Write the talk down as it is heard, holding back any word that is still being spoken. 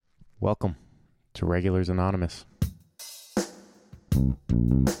Welcome to Regulars Anonymous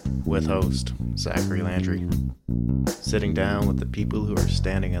with host Zachary Landry, sitting down with the people who are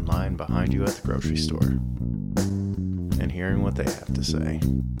standing in line behind you at the grocery store and hearing what they have to say.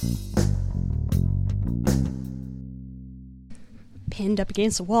 Pinned up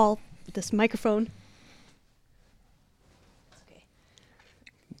against the wall with this microphone. Okay.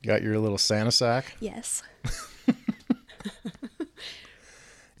 Got your little Santa sack? Yes.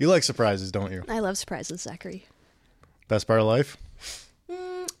 You like surprises, don't you? I love surprises, Zachary. Best part of life?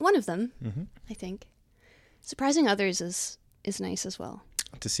 One of them, Mm-hmm. I think. Surprising others is nice as well.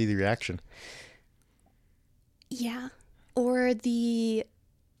 To see the reaction. Yeah. Or I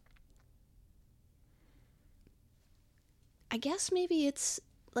guess maybe it's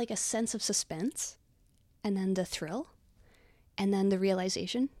like a sense of suspense, and then the thrill, and then the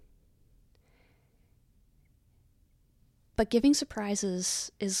realization. But giving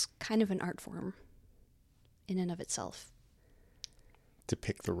surprises is kind of an art form in and of itself. To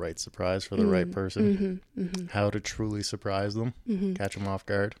pick the right surprise for the right person. How to truly surprise them. Catch them off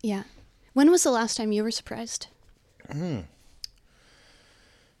guard. Yeah. When was the last time you were surprised? I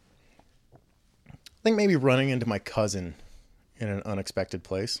think maybe running into my cousin in an unexpected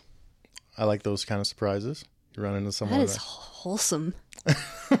place. I like those kind of surprises. You run into someone That is wholesome.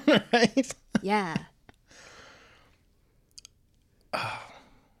 right? Yeah.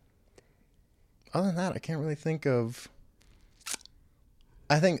 Other than that, I can't really think of...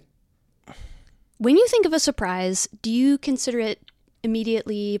 I think... When you think of a surprise, do you consider it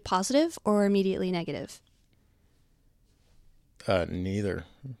immediately positive or immediately negative? Neither.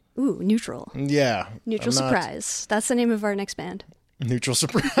 Ooh, neutral. Yeah. Neutral surprise. That's the name of our next band. Neutral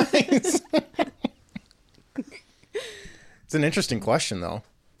surprise. It's an interesting question, though.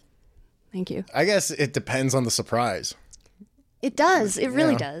 Thank you. I guess it depends on the surprise. It does. It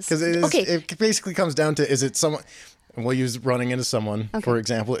really does. Because it basically comes down to, is it someone... We'll use running into someone, for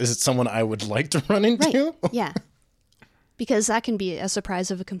example. Is it someone I would like to run into? Right. Yeah. Because that can be a surprise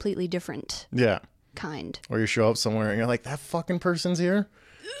of a completely different kind. Or you show up somewhere and you're like, that fucking person's here?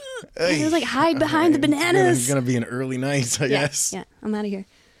 Hey, like, hide behind the bananas. It's going to be an early night, I guess. Yeah, I'm out of here.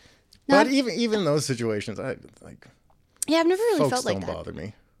 But even in those situations, I've never really felt like that. Folks don't bother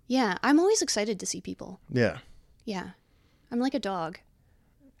me. Yeah, I'm always excited to see people. Yeah. Yeah. I'm like a dog.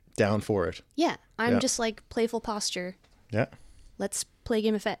 Down for it. Yeah, I'm just like playful posture. Yeah. Let's play a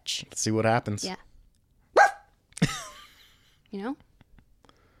game of fetch. Let's see what happens. Yeah. You know?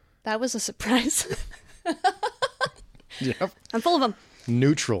 That was a surprise. Yep. I'm full of them.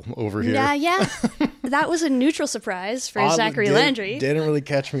 Neutral over here. Yeah. That was a neutral surprise for Zachary Landry. Didn't really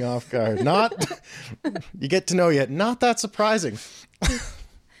catch me off guard. Not, you get to know yet. Not that surprising.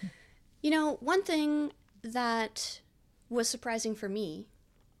 You know, one thing that was surprising for me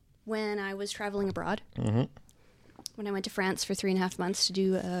when I was traveling abroad, when I went to France for 3.5 months to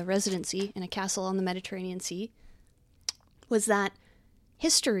do a residency in a castle on the Mediterranean Sea, was that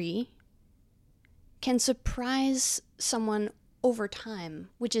history can surprise someone over time,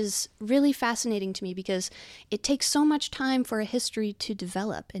 which is really fascinating to me because it takes so much time for a history to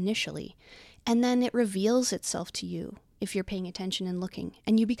develop initially, and then it reveals itself to you if you're paying attention and looking,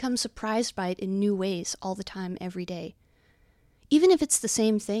 and you become surprised by it in new ways all the time, every day. Even if it's the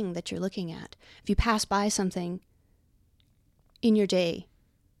same thing that you're looking at, if you pass by something in your day,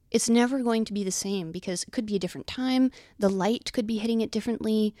 it's never going to be the same because it could be a different time, the light could be hitting it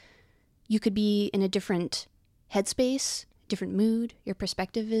differently, you could be in a different headspace, different mood, your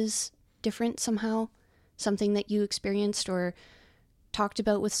perspective is different somehow, something that you experienced or talked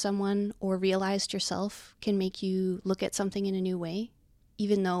about with someone or realized yourself can make you look at something in a new way,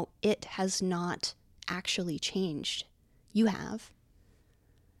 even though it has not actually changed. You have.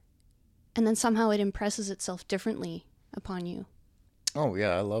 And then somehow it impresses itself differently upon you. Oh, yeah,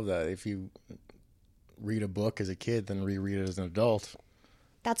 I love that. If you read a book as a kid, then reread it as an adult.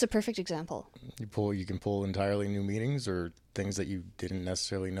 That's a perfect example. You can pull entirely new meanings or things that you didn't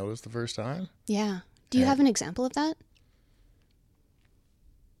necessarily notice the first time. Yeah. Do you have an example of that?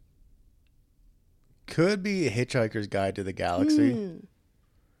 Could be A Hitchhiker's Guide to the Galaxy.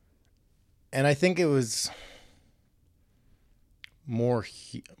 And I think it was more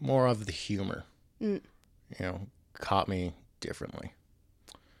of the humor, caught me differently.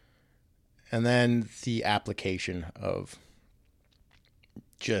 And then the application of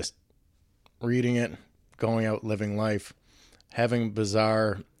just reading it, going out, living life, having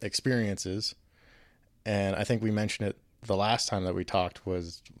bizarre experiences. And I think we mentioned it the last time that we talked,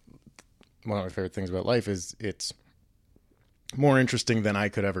 was one of my favorite things about life is it's more interesting than I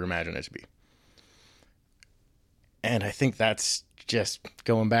could ever imagine it to be. And I think that's just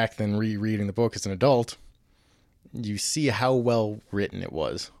going back then rereading the book as an adult, you see how well written it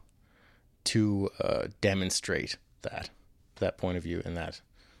was to demonstrate that point of view, and that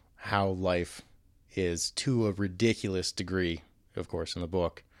how life is to a ridiculous degree, of course, in the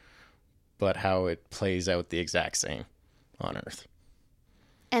book, but how it plays out the exact same on Earth.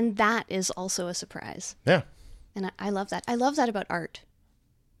 And that is also a surprise. Yeah. And I love that. I love that about art,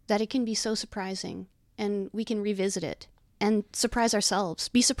 that it can be so surprising and we can revisit it and surprise ourselves,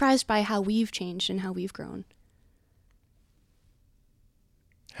 be surprised by how we've changed and how we've grown.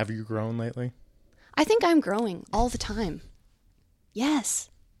 Have you grown lately? I think I'm growing all the time. Yes,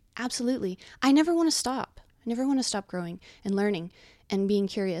 absolutely. I never want to stop. I never want to stop growing and learning and being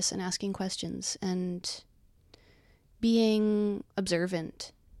curious and asking questions and being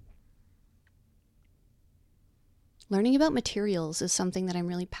observant. Learning about materials is something that I'm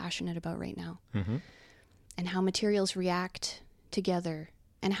really passionate about right now. Mm-hmm. And how materials react together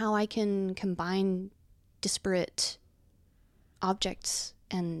and how I can combine disparate objects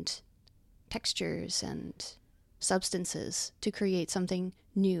and textures and substances to create something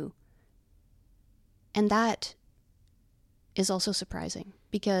new. And that is also surprising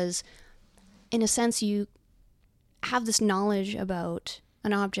because, in a sense, you have this knowledge about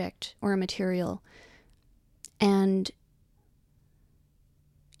an object or a material, and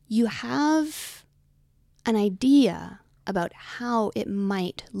you have an idea about how it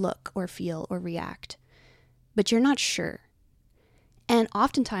might look or feel or react, but you're not sure. And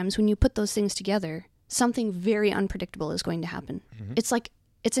oftentimes when you put those things together, something very unpredictable is going to happen. Mm-hmm.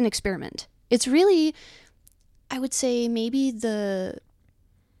 It's an experiment. It's really, I would say, maybe the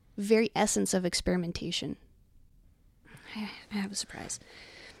very essence of experimentation. I have a surprise.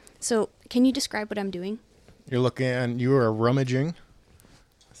 So can you describe what I'm doing? You are rummaging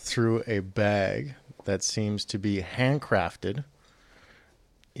through a bag that seems to be handcrafted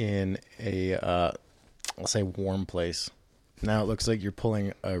in a, I'll say, warm place. Now it looks like you're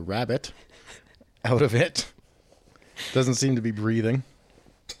pulling a rabbit out of it. Doesn't seem to be breathing.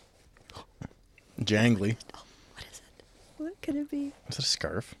 Jangly. Oh, what is it? What could it be? Is it a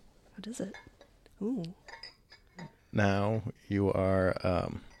scarf? What is it? Ooh. Now you are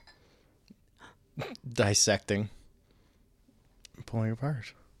dissecting, pulling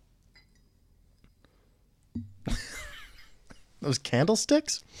apart. Those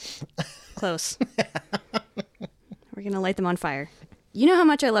candlesticks? Close. We're going to light them on fire. You know how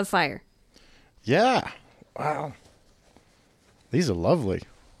much I love fire. Yeah. Wow. These are lovely.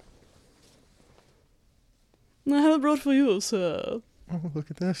 I have brought for you, sir. Oh, look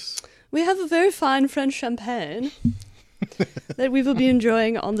at this. We have a very fine French champagne that we will be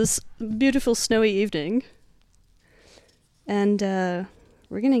enjoying on this beautiful snowy evening. And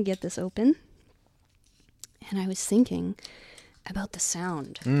we're going to get this open. And I was thinking about the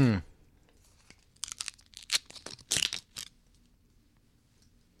sound. Mm.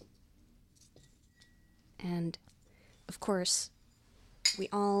 And, of course, we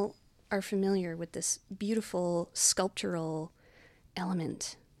all are familiar with this beautiful sculptural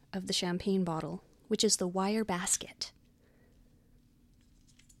element of the champagne bottle, which is the wire basket,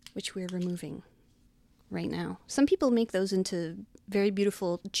 which we're removing right now. Some people make those into very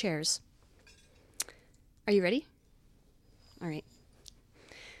beautiful chairs. Are you ready? All right.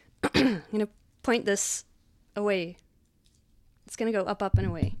 I'm going to point this away. It's going to go up, up, and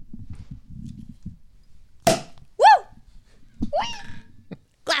away. Woo! Whee!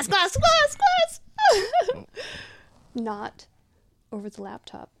 Glass, glass, glass, glass! Not over the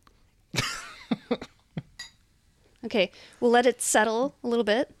laptop. Okay, we'll let it settle a little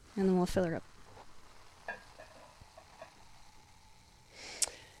bit, and then we'll fill her up.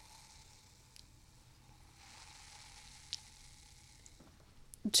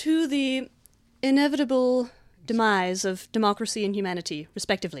 To the inevitable demise of democracy and humanity,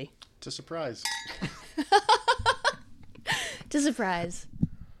 respectively. It's a surprise. To surprise.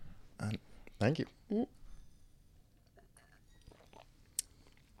 Thank you. Mm.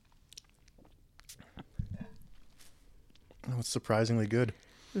 Oh, it's surprisingly good.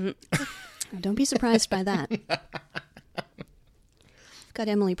 Mm-hmm. Don't be surprised by that. I've got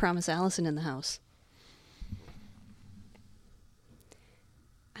Emily Promise Allison in the house.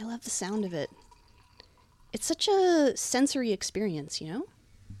 I love the sound of it. It's such a sensory experience, you know?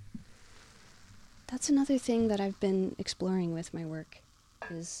 That's another thing that I've been exploring with my work,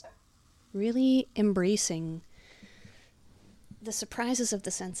 is really embracing the surprises of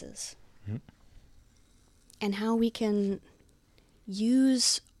the senses. Mm-hmm. And how we can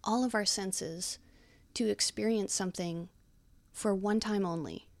use all of our senses to experience something for one time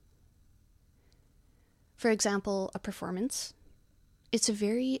only. For example, a performance it's a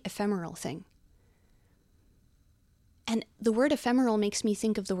very ephemeral thing. And the word ephemeral makes me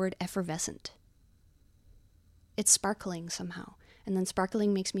think of the word effervescent. It's sparkling somehow. And then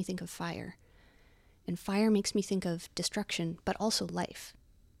sparkling makes me think of fire. And fire makes me think of destruction, but also life.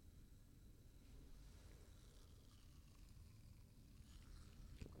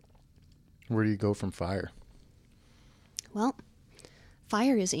 Where do you go from fire? Well,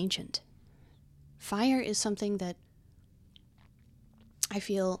 fire is ancient. Fire is something that I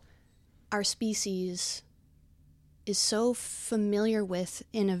feel our species is so familiar with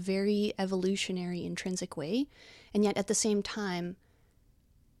in a very evolutionary, intrinsic way, and yet at the same time,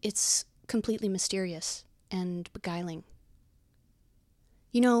 it's completely mysterious and beguiling.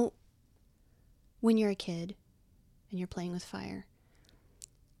 You know, when you're a kid and you're playing with fire,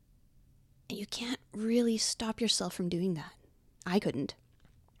 you can't really stop yourself from doing that. I couldn't.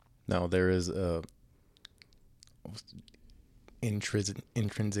 No, there is a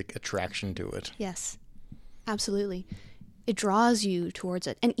intrinsic attraction to it. Yes, absolutely. It draws you towards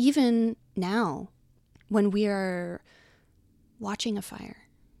it. And even now, when we are watching a fire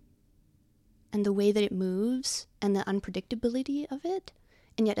and the way that it moves and the unpredictability of it,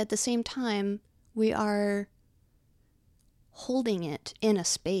 and yet at the same time, we are holding it in a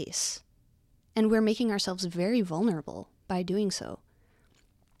space. And we're making ourselves very vulnerable by doing so.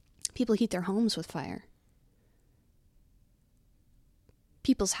 People heat their homes with fire.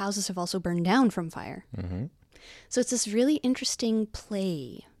 People's houses have also burned down from fire. Mm-hmm. So it's this really interesting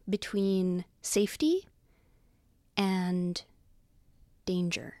play between safety and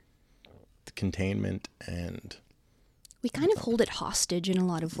danger. The containment and... We kind of hold it hostage in a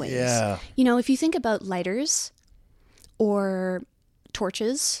lot of ways. Yeah. You know, if you think about lighters or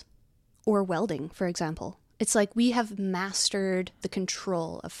torches or welding, for example, it's like we have mastered the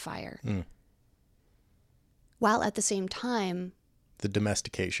control of fire. While at the same time... The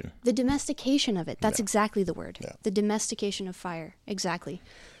domestication. The domestication of it. That's exactly the word. Yeah. The domestication of fire. Exactly.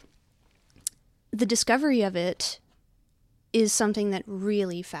 The discovery of it is something that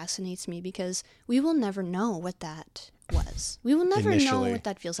really fascinates me because we will never know what that was. We will never know what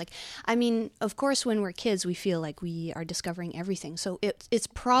that feels like. I mean, of course, when we're kids, we feel like we are discovering everything. So it's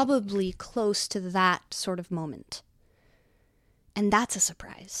probably close to that sort of moment. And that's a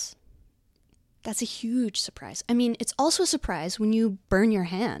surprise. That's a huge surprise. I mean, it's also a surprise when you burn your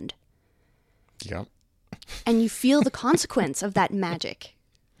hand. Yep. And you feel the consequence of that magic.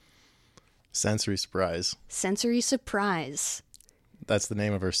 Sensory surprise. Sensory surprise. That's the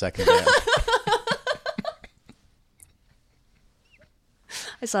name of her second band.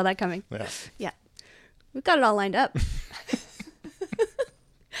 I saw that coming. Yeah. Yeah. We've got it all lined up.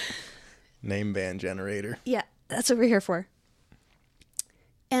 Name band generator. Yeah, that's what we're here for.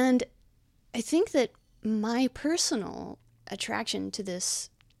 And I think that my personal attraction to this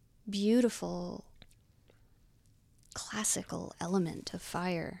beautiful classical element of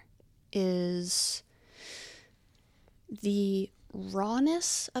fire is the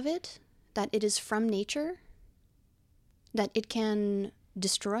rawness of it, that it is from nature, that it can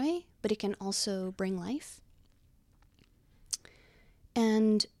destroy, but it can also bring life.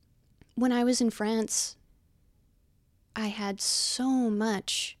 And when I was in France, I had so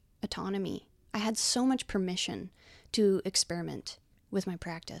much autonomy. I had so much permission to experiment with my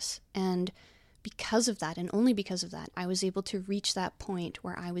practice. And because of that, and only because of that, I was able to reach that point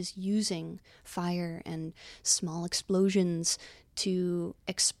where I was using fire and small explosions to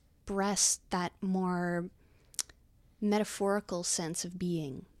express that more metaphorical sense of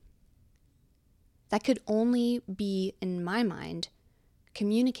being. That could only be, in my mind,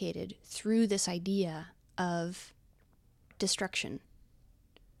 communicated through this idea of destruction.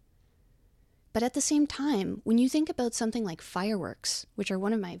 But at the same time, when you think about something like fireworks, which are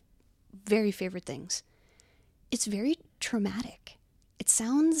one of my very favorite things, it's very traumatic. It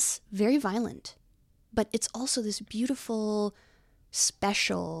sounds very violent, but it's also this beautiful,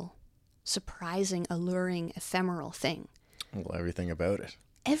 special, surprising, alluring, ephemeral thing. Well, everything about it.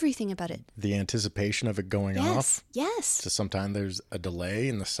 Everything about it. The anticipation of it going off. Yes. So sometimes there's a delay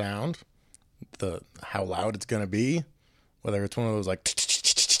in the sound, how loud it's going to be, whether it's one of those like...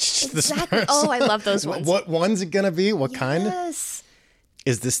 Exactly. Oh, I love those ones. What one's it going to be? What kind? Yes.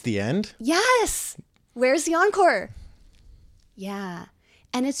 Is this the end? Yes. Where's the encore? Yeah.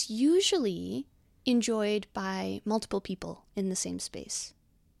 And it's usually enjoyed by multiple people in the same space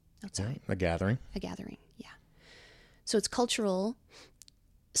outside. Yeah, a gathering. A gathering, yeah. So it's cultural.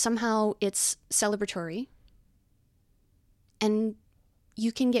 Somehow it's celebratory. And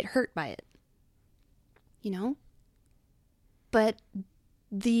you can get hurt by it. You know? But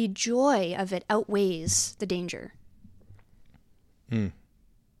the joy of it outweighs the danger.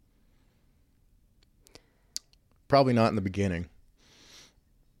 Probably not in the beginning.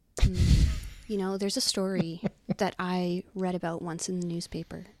 You know, there's a story that I read about once in the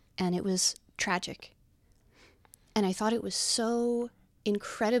newspaper, and it was tragic. And I thought it was so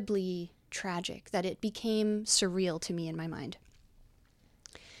incredibly tragic that it became surreal to me in my mind.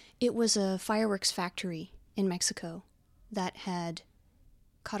 It was a fireworks factory in Mexico that had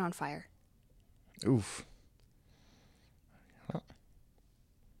caught on fire. Oof. Well,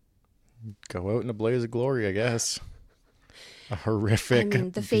 go out in a blaze of glory, I guess. A horrific,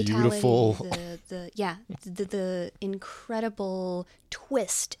 the beautiful... fatality, the incredible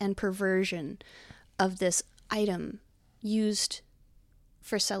twist and perversion of this item used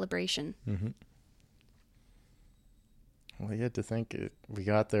for celebration. Mm-hmm. Well, you had to think we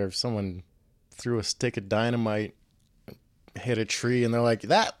got there. If someone threw a stick of dynamite, hit a tree, and they're like,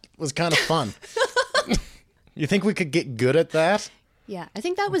 that was kind of fun. You think we could get good at that? Yeah, I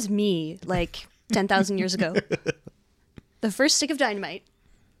think that was me, like 10,000 years ago. The first stick of dynamite.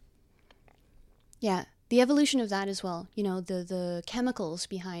 Yeah, the evolution of that as well. You know, the chemicals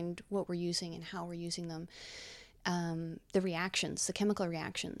behind what we're using and how we're using them. The reactions, the chemical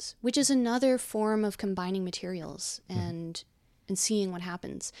reactions, which is another form of combining materials and seeing what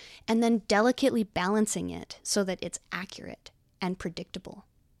happens. And then delicately balancing it so that it's accurate and predictable.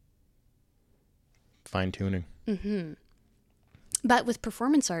 Fine-tuning. Mm-hmm. But with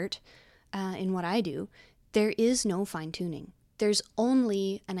performance art, in what I do, there is no fine-tuning. There's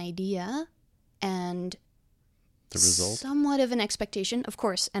only an idea and the result, somewhat of an expectation, of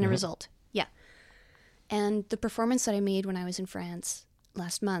course, and a result. Yeah. And the performance that I made when I was in France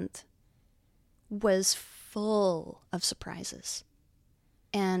last month was full of surprises.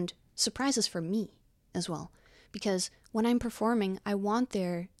 And surprises for me as well. Because when I'm performing, I want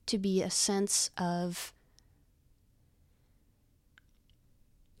there to be a sense of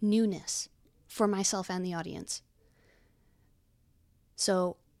newness for myself and the audience.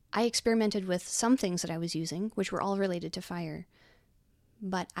 So I experimented with some things that I was using, which were all related to fire,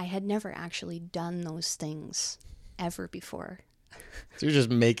 but I had never actually done those things ever before. So you're just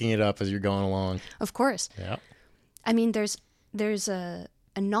making it up as you're going along. Of course. Yeah. I mean, there's a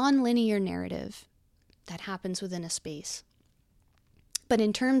non-linear narrative that happens within a space. But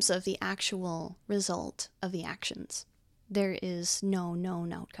in terms of the actual result of the actions, there is no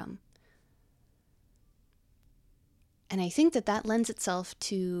known outcome. And I think that lends itself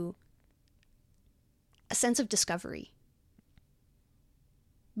to a sense of discovery.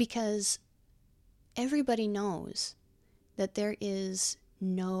 Because everybody knows that there is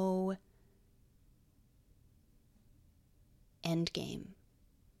no end game.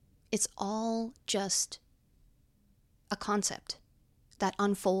 It's all just a concept that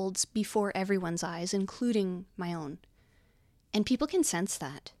unfolds before everyone's eyes, including my own. And people can sense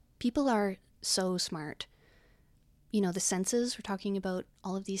that. People are so smart. You know, the senses, we're talking about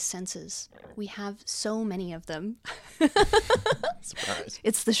all of these senses. We have so many of them. Surprise.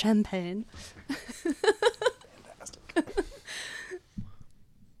 It's the champagne. Fantastic.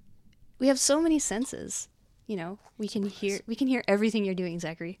 We have so many senses. You know, we can hear everything you're doing,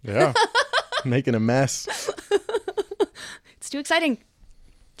 Zachary. Yeah. Making a mess. It's too exciting.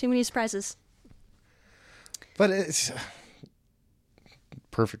 Too many surprises. But it's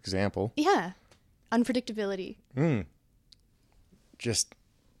perfect example. Yeah. Unpredictability. Just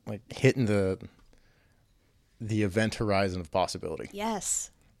like hitting the event horizon of possibility.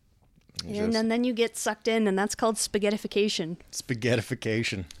 Yes. And then you get sucked in, and that's called spaghettification.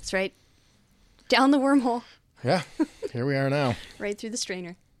 Spaghettification. That's right. Down the wormhole. Yeah. Here we are now. Right through the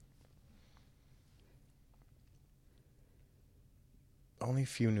strainer. Only a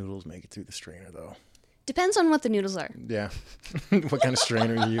few noodles make it through the strainer, though. Depends on what the noodles are. Yeah. What kind of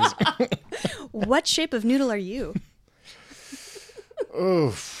strainer you use? What shape of noodle are you?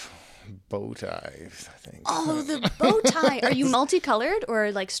 Oof. Bow tie, I think. Oh, the bow tie. Are you multicolored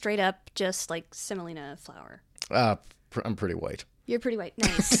or like straight up just like semolina flour? I'm pretty white. You're pretty white.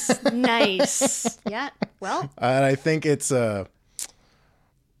 Nice. Nice. Yeah. Well. And I think it's the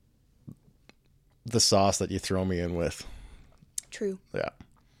sauce that you throw me in with. True. Yeah.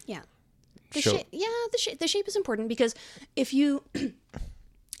 Yeah. The shape is important because if you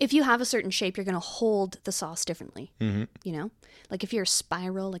have a certain shape, you're going to hold the sauce differently. Mm-hmm. You know, like if you're a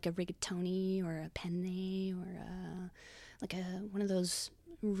spiral, like a rigatoni or a penne or one of those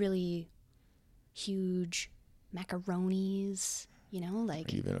really huge macaronis. You know,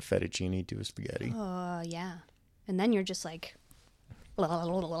 like even a fettuccine to a spaghetti. Oh yeah, and then you're just like, blah, blah,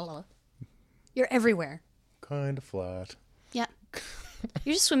 blah, blah, blah. You're everywhere. Kind of flat. Yeah,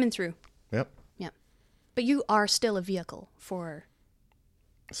 you're just swimming through. Yep. Yeah, but you are still a vehicle for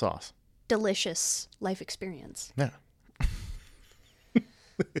Sauce. delicious life experience. Yeah.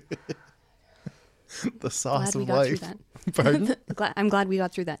 The sauce Glad we of got life. through that. Pardon? I'm glad we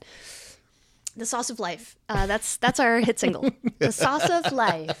got through that. The sauce of life. That's our hit single. The sauce of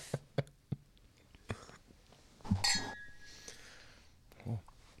life.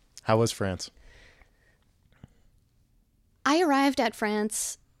 How was France? I arrived at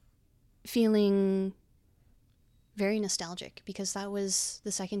France feeling very nostalgic because that was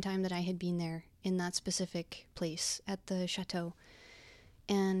the second time that I had been there in that specific place at the chateau.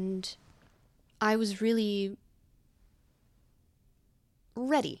 And I was really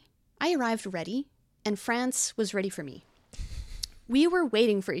ready. I arrived ready, and France was ready for me. We were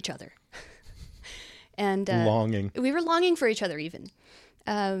waiting for each other. And Longing. we were longing for each other even.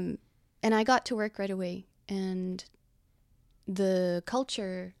 And I got to work right away. And the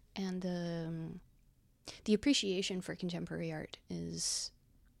culture and the appreciation for contemporary art is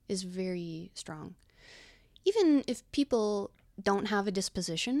very strong. Even if people don't have a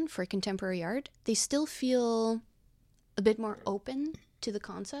disposition for contemporary art, they still feel a bit more open to the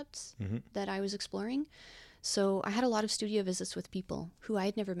concepts that I was exploring. So I had a lot of studio visits with people who I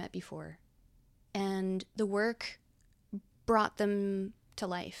had never met before. And the work brought them to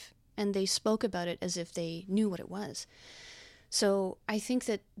life. And they spoke about it as if they knew what it was. So I think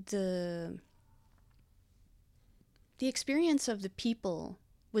that the experience of the people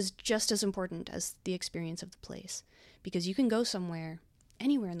was just as important as the experience of the place. Because you can go somewhere,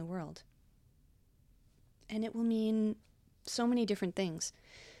 anywhere in the world, and it will mean so many different things,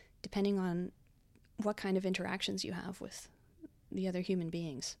 depending on what kind of interactions you have with the other human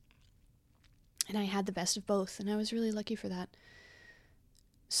beings. And I had the best of both, and I was really lucky for that.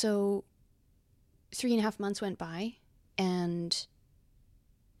 So 3.5 months went by, and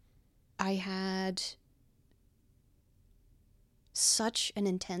I had such an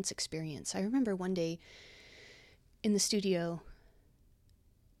intense experience. I remember one day in the studio,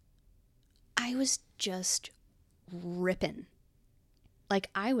 I was just ripping. Like,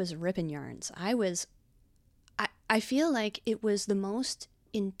 I was ripping yarns. I feel like it was the most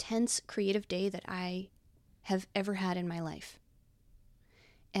intense creative day that I have ever had in my life.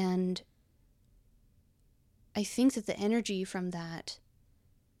 And I think that the energy from that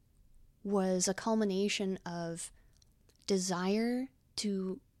was a culmination of desire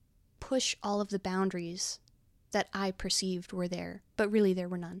to push all of the boundaries that I perceived were there, but really there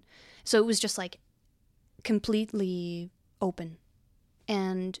were none. So it was just like completely open.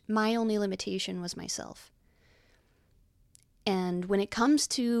 And my only limitation was myself. And when it comes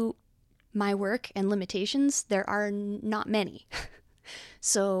to my work and limitations, there are not many.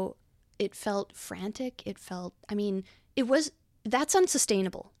 So it felt frantic. That's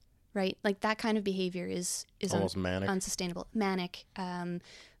unsustainable, right? Like, that kind of behavior is almost manic. Unsustainable. Manic,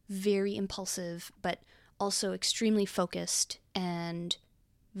 very impulsive, but also extremely focused and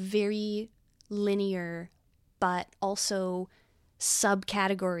very linear, but also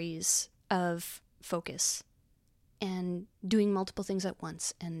subcategories of focus and doing multiple things at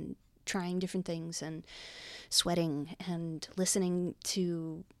once and trying different things and sweating and listening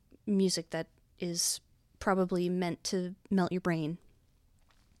to music that is probably meant to melt your brain.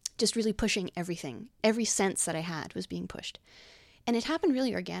 Just really pushing everything. Every sense that I had was being pushed. And it happened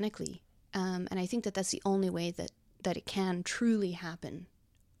really organically. And I think that that's the only way that it can truly happen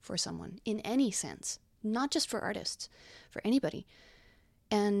for someone in any sense, not just for artists, for anybody.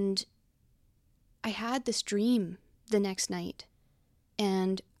 And I had this dream the next night,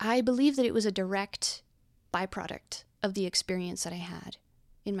 and I believe that it was a direct byproduct of the experience that I had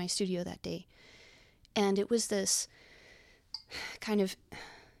in my studio that day. And it was this kind of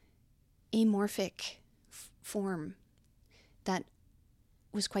amorphic form that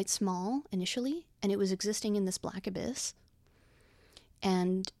was quite small initially, and it was existing in this black abyss.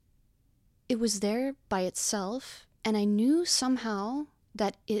 And it was there by itself, and I knew somehow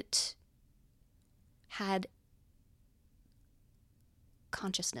that it had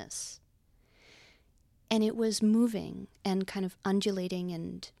consciousness. And it was moving and kind of undulating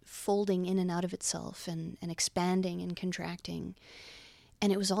and folding in and out of itself and expanding and contracting.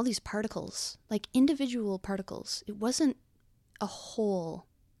 And it was all these particles, like individual particles. It wasn't a whole.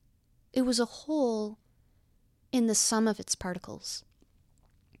 It was a whole in the sum of its particles.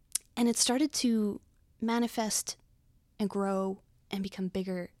 And it started to manifest and grow and become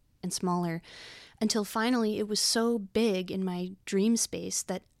bigger and smaller until finally it was so big in my dream space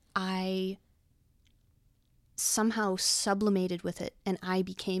that I somehow sublimated with it and I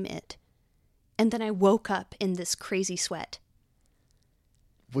became it. And then I woke up in this crazy sweat.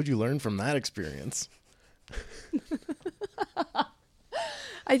 What'd you learn from that experience?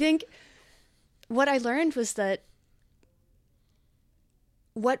 I think what I learned was that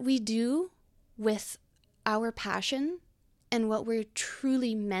what we do with our passion and what we're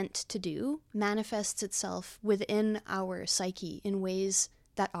truly meant to do manifests itself within our psyche in ways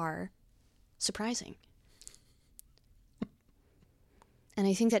that are surprising. And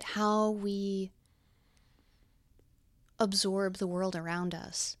I think that how we absorb the world around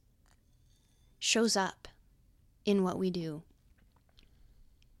us shows up in what we do.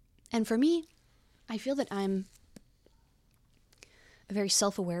 And for me, I feel that I'm a very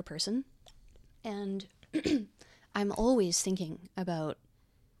self-aware person, and I'm always thinking about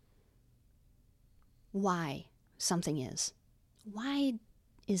why something is. Why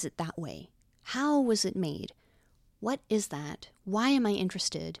is it that way? How was it made? What is that? Why am I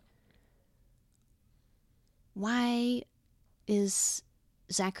interested? Why is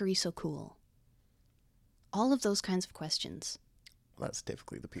Zachary so cool? All of those kinds of questions. Well, that's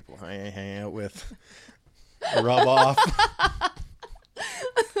typically the people I hang out with. Rub off.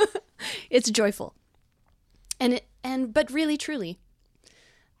 It's joyful. But really, truly,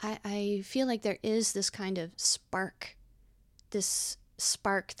 I feel like there is this kind of spark, this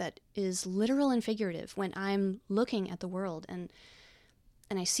spark that is literal and figurative when I'm looking at the world and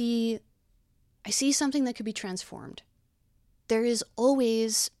I see something that could be transformed. There is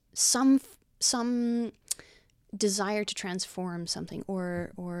always some desire to transform something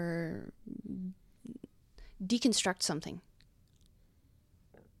or deconstruct something.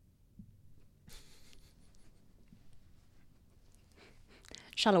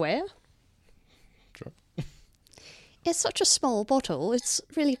 Shall I wear? Sure. It's such a small bottle. It's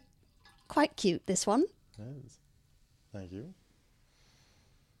really quite cute, this one. Yes. Thank you.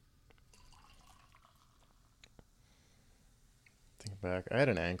 Think back, I had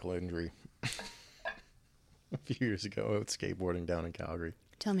an ankle injury a few years ago out skateboarding down in Calgary.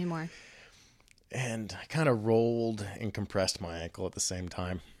 Tell me more. And I kind of rolled and compressed my ankle at the same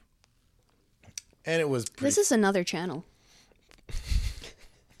time. And it was pretty... This is another channel.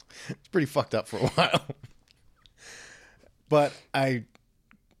 It's pretty fucked up for a while. But I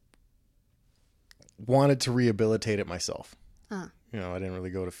wanted to rehabilitate it myself. Huh. You know, I didn't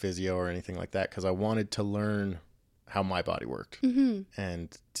really go to physio or anything like that because I wanted to learn how my body worked and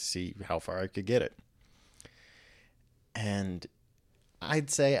to see how far I could get it. And I'd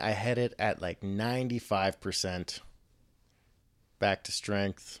say I had it at like 95% back to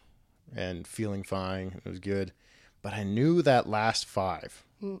strength and feeling fine. It was good. But I knew that last 5,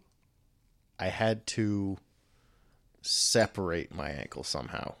 I had to separate my ankle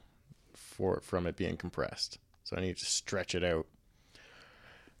somehow from it being compressed. So I needed to stretch it out.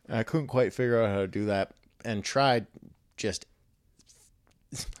 And I couldn't quite figure out how to do that and tried just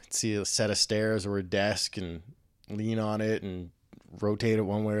see a set of stairs or a desk and lean on it and rotate it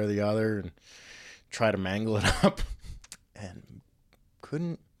one way or the other and try to mangle it up and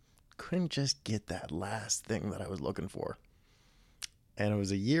couldn't just get that last thing that I was looking for. And it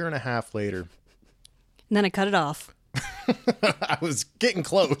was a year and a half later. And then I cut it off. I was getting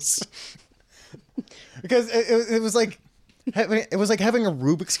close. Because it was like having a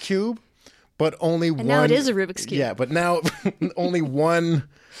Rubik's Cube, but only one. And now it is a Rubik's Cube. Yeah, but now only one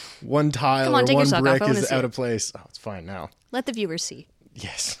tile Come on, or one brick off. is out of place. Oh, it's fine now. Let the viewers see.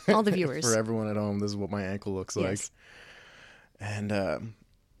 Yes. All the viewers. For everyone at home, this is what my ankle looks like. Yes. And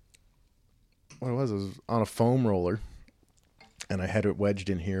what it was on a foam roller, and I had it wedged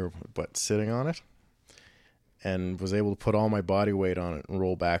in here, but sitting on it, and was able to put all my body weight on it and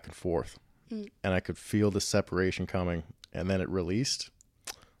roll back and forth. And I could feel the separation coming, and then it released.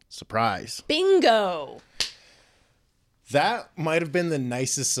 Surprise. Bingo! That might have been the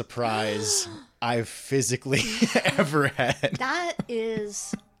nicest surprise I've physically ever had. That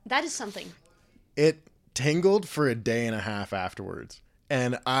is something. It tingled for a day and a half afterwards,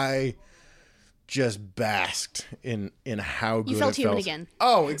 and I just basked in how good You felt it human felt. again.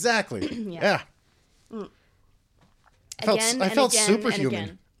 Oh, exactly. Yeah. I felt superhuman.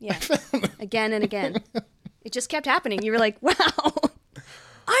 Again. Yeah. Again and again. It just kept happening. You were like, wow,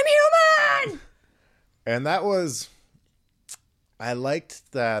 I'm human! And that was... I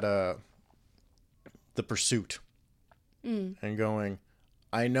liked that... the pursuit. And going,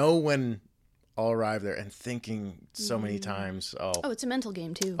 I know when I'll arrive there, and thinking so many times, Oh, it's a mental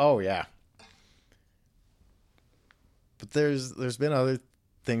game, too. Oh, yeah. But there's been other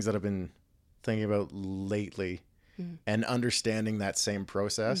things that I've been thinking about lately and understanding that same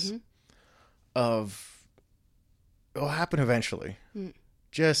process of it'll happen eventually.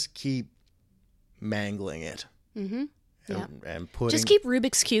 Just keep mangling it. And putting... Just keep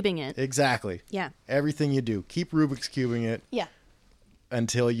Rubik's Cubing it. Exactly. Yeah. Everything you do, keep Rubik's Cubing it. Yeah.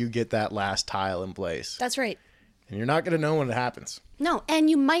 until you get that last tile in place. That's right. And you're not going to know when it happens. No, and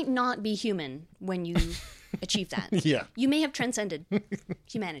you might not be human when you achieve that. Yeah. You may have transcended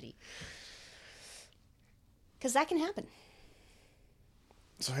humanity. Because that can happen.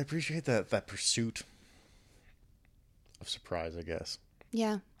 So I appreciate that pursuit of surprise, I guess.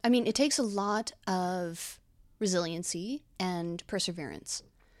 Yeah. I mean, it takes a lot of resiliency and perseverance.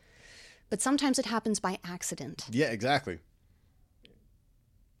 But sometimes it happens by accident. Yeah, exactly.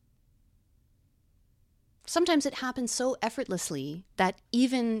 Sometimes it happens so effortlessly that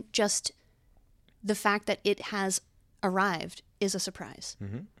even just the fact that it has arrived is a surprise.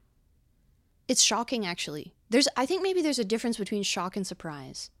 Mm-hmm. It's shocking, actually. I think maybe there's a difference between shock and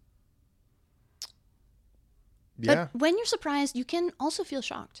surprise. Yeah. But when you're surprised, you can also feel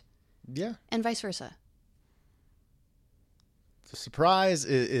shocked. Yeah. And vice versa. The surprise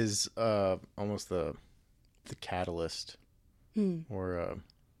is almost the catalyst or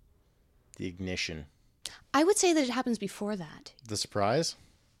the ignition. I would say that it happens before that. The surprise?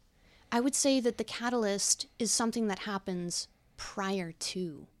 I would say that the catalyst is something that happens prior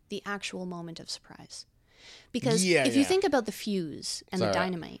to the actual moment of surprise. Because if you think about the fuse and the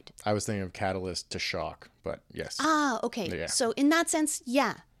dynamite. I was thinking of catalyst to shock, but yes. Ah, okay. Yeah. So in that sense,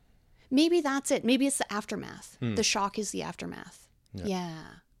 yeah. Maybe that's it. Maybe it's the aftermath. The shock is the aftermath. Yeah.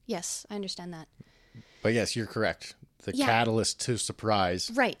 Yes, I understand that. But yes, you're correct. The catalyst to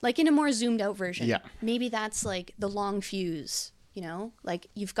surprise. Right. Like in a more zoomed out version. Yeah. Maybe that's like the long fuse, you know? Like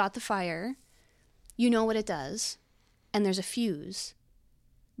you've got the fire, you know what it does, and there's a fuse.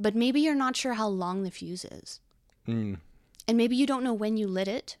 But maybe you're not sure how long the fuse is. And maybe you don't know when you lit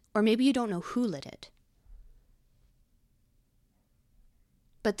it, or maybe you don't know who lit it.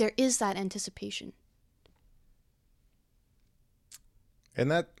 But there is that anticipation.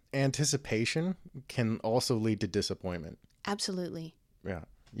 And that anticipation can also lead to disappointment. Absolutely. Yeah.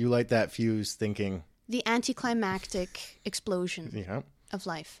 You light that fuse thinking... The anticlimactic explosion of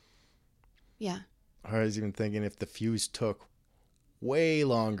life. Yeah. I was even thinking if the fuse took way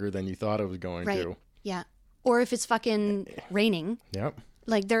longer than you thought it was going to. Yeah. Or if it's fucking raining. Yep.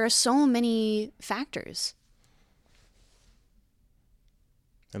 Like, there are so many factors.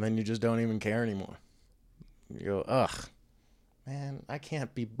 And then you just don't even care anymore. You go, ugh, man, I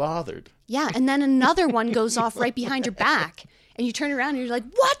can't be bothered. Yeah, and then another one goes off right behind your back. And you turn around and you're like,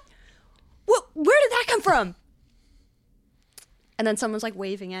 what? Where did that come from? And then someone's like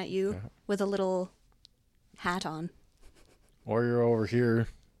waving at you with a little hat on. Or you're over here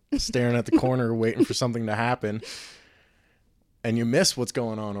staring at the corner waiting for something to happen. And you miss what's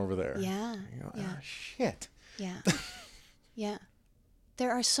going on over there. Yeah. You go, oh, shit. Yeah. Yeah.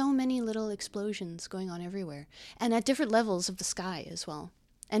 There are so many little explosions going on everywhere. And at different levels of the sky as well.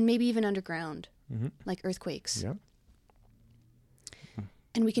 And maybe even underground, like earthquakes. Yep.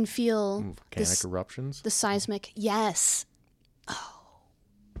 And we can feel volcanic eruptions. The seismic. Yes. Oh,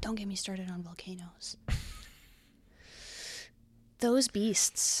 don't get me started on volcanoes. Those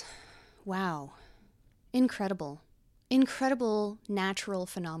beasts. Wow. Incredible. Incredible natural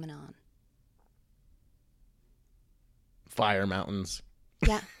phenomenon. Fire mountains.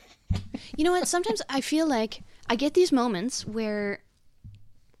 Yeah. You know what? Sometimes I feel like I get these moments where,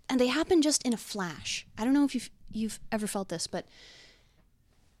 and they happen just in a flash. I don't know if you've ever felt this, but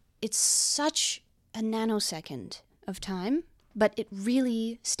it's such a nanosecond of time, but it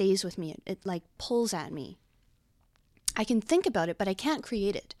really stays with me. It like pulls at me. I can think about it, but I can't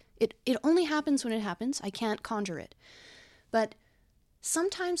create it. It only happens when it happens. I can't conjure it. But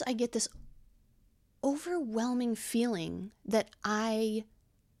sometimes I get this overwhelming feeling that I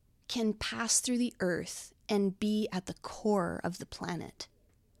can pass through the earth and be at the core of the planet.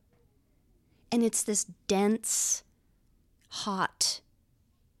 And it's this dense, hot,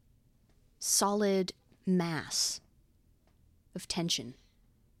 solid mass of tension.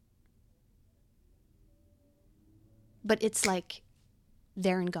 But it's like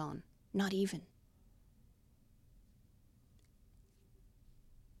there and gone. Not even.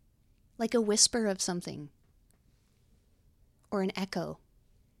 Like a whisper of something. Or an echo.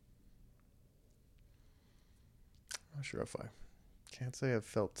 I'm not sure if I can't say I've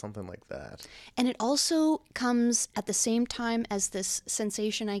felt something like that. And it also comes at the same time as this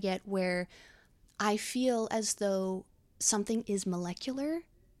sensation I get where I feel as though something is molecular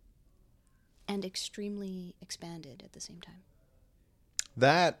and extremely expanded at the same time.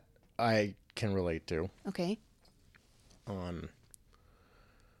 That I can relate to. Okay.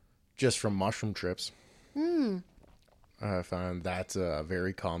 Just from mushroom trips. I found that's a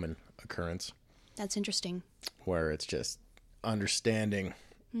very common occurrence. That's interesting. Where it's just understanding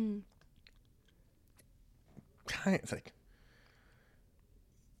kind of like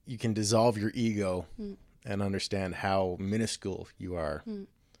you can dissolve your ego and understand how minuscule you are.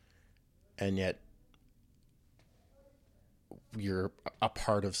 And yet you're a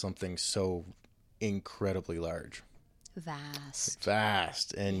part of something so incredibly large. Vast.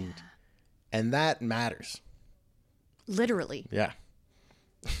 And that matters. Literally. Yeah.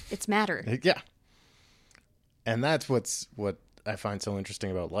 It's matter. Yeah. And that's what I find so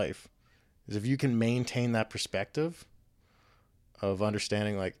interesting about life, is if you can maintain that perspective of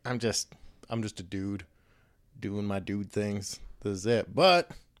understanding, like, I'm just a dude doing my dude things. This is it. But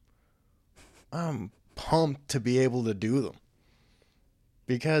I'm pumped to be able to do them,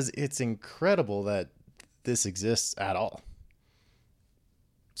 because it's incredible that this exists at all.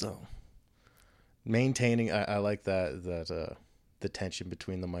 So maintaining, I like that the tension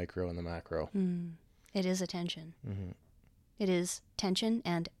between the micro and the macro. It is a tension. It is tension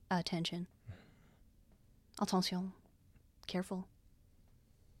and attention. Attention. Careful.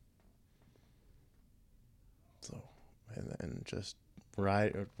 So, and just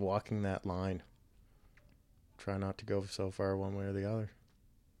walking that line. Try not to go so far one way or the other.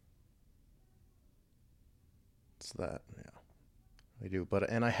 It's that, yeah, I do.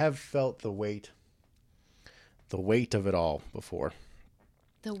 And I have felt the weight of it all before.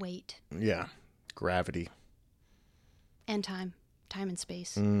 The weight. Yeah, gravity. And time and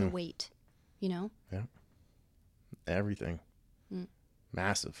space. The weight, you know? Yeah. Everything.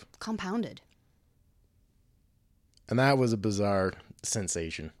 Massive. Compounded. And that was a bizarre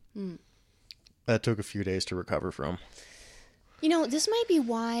sensation. That took a few days to recover from. You know, this might be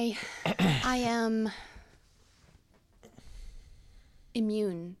why I am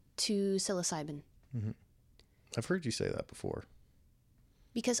immune to psilocybin. I've heard you say that before.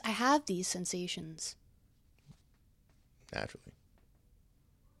 Because I have these sensations. Naturally.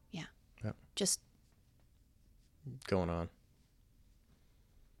 Yeah. Yep. Just going on.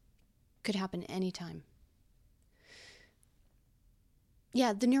 Could happen anytime.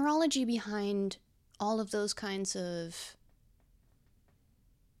 Yeah, the neurology behind all of those kinds of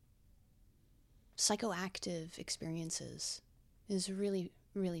psychoactive experiences is really,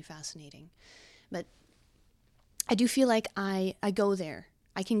 really fascinating. But I do feel like I go there.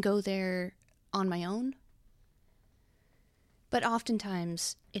 I can go there on my own. But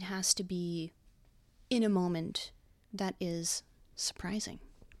oftentimes it has to be in a moment that is surprising.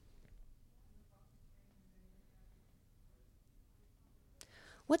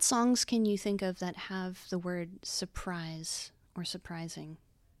 What songs can you think of that have the word surprise or surprising?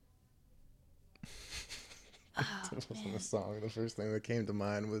 This wasn't a song. The first thing that came to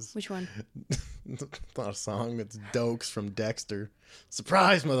mind was... Which one? It's not a song. It's Dokes from Dexter.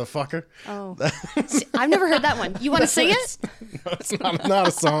 Surprise, motherfucker. Oh. See, I've never heard that one. You want to sing it? No, it's not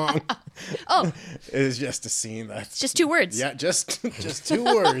a song. Oh. It is just a scene. That's just 2 words. Yeah, just 2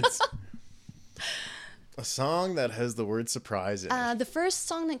 words. A song that has the word surprise in it. The first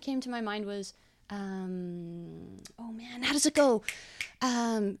song that came to my mind was, oh man, how does it go?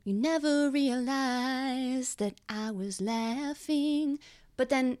 You never realized that I was laughing. But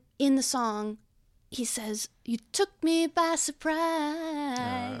then in the song, he says, you took me by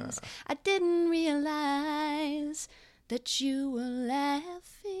surprise. I didn't realize that you were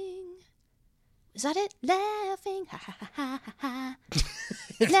laughing. Is that it? Laughing, ha ha ha ha ha.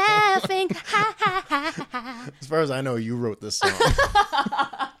 Laughing, ha ha ha ha. As far as I know, you wrote this song.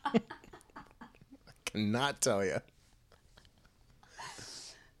 I cannot tell you.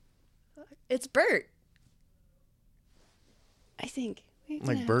 It's Bert. I think.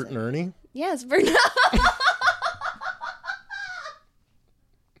 Like Bert and Ernie? Yeah, it's Bert.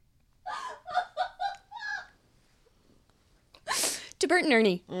 To Bert and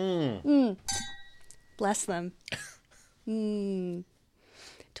Ernie. Bless them.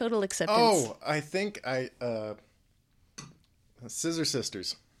 Total acceptance. Oh, I think Scissor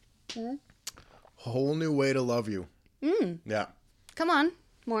Sisters. Whole New Way to Love You. Yeah. Come on,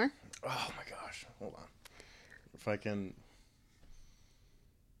 more. Oh my gosh. Hold on. If I can...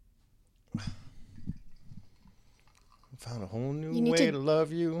 Found a whole new way to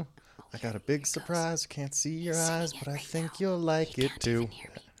love you. I got a big surprise. Can't see your eyes, but I think you'll like it too.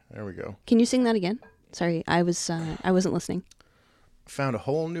 There we go. Can you sing that again? Sorry, I wasn't listening. Found a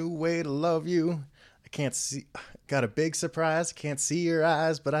whole new way to love you. I can't see. Got a big surprise. Can't see your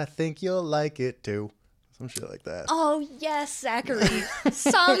eyes, but I think you'll like it too. Some shit like that. Oh yes, Zachary.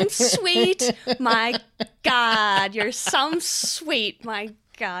 Some sweet. My God, you're some sweet. My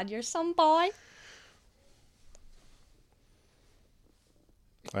God, you're some boy.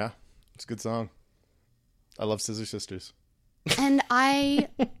 Yeah, it's a good song. I love Scissor Sisters. And I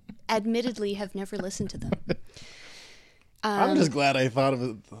admittedly have never listened to them. I'm just glad I thought of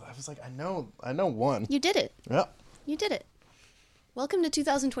it. I was like, I know one. You did it. Yeah. You did it. Welcome to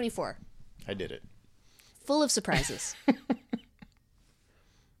 2024. I did it. Full of surprises.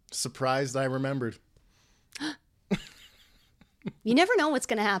 Surprised I remembered. You never know what's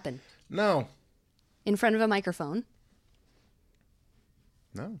going to happen. No. In front of a microphone.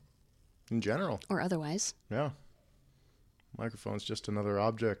 No. In general. Or otherwise. Yeah. Microphone's just another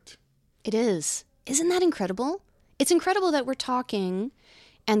object. It is. Isn't that incredible? It's incredible that we're talking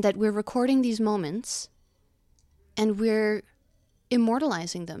and that we're recording these moments and we're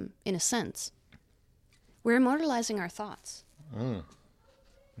immortalizing them in a sense. We're immortalizing our thoughts.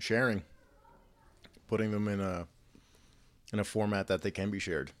 Sharing. Putting them in a format that they can be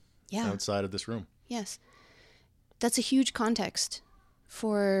shared. Yeah. Outside of this room. Yes. That's a huge context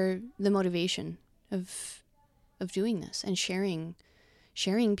for the motivation of doing this and sharing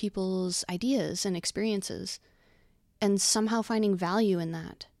people's ideas and experiences and somehow finding value in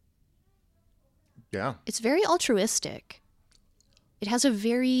that. Yeah. It's very altruistic. It has a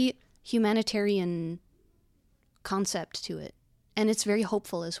very humanitarian concept to it. And it's very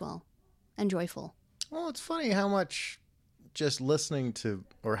hopeful as well and joyful. Well, it's funny how much just listening to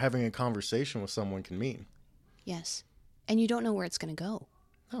or having a conversation with someone can mean. Yes. And you don't know where it's going to go.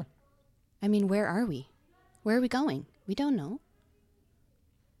 No. I mean, where are we? Where are we going? We don't know.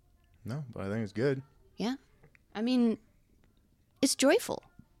 No, but I think it's good. Yeah. I mean, it's joyful.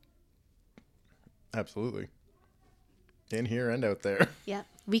 Absolutely. In here and out there. Yeah.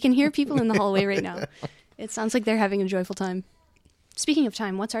 We can hear people in the hallway right now. It sounds like they're having a joyful time. Speaking of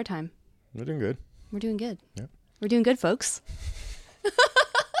time, what's our time? We're doing good. We're doing good. Yep. We're doing good, folks.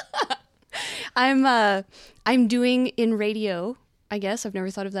 I'm doing in radio, I guess. I've never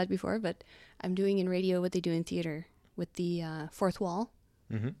thought of that before, but I'm doing in radio what they do in theater with the fourth wall.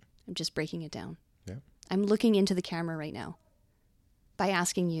 Mm-hmm. I'm just breaking it down. Yeah. I'm looking into the camera right now by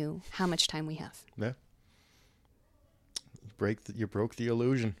asking you how much time we have. Yeah. You broke the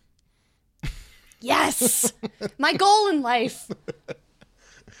illusion. Yes! My goal in life.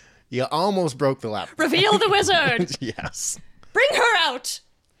 You almost broke the lap. Reveal the wizard. Yes. Bring her out.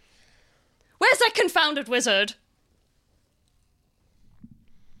 Where's that confounded wizard?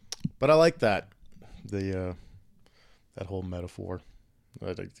 But I like that. That whole metaphor.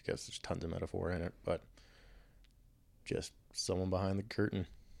 I guess there's tons of metaphor in it, but just someone behind the curtain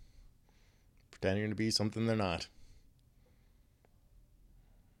pretending to be something they're not.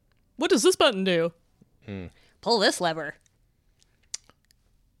 What does this button do? Pull this lever.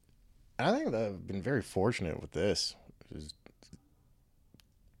 I think that I've been very fortunate with this.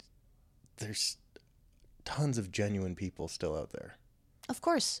 There's tons of genuine people still out there. Of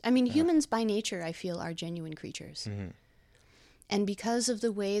course. I mean, humans by nature, I feel, are genuine creatures. Mm-hmm. And because of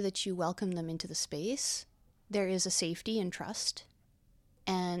the way that you welcome them into the space, there is a safety and trust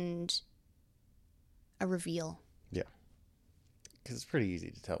and a reveal. Yeah. Because it's pretty easy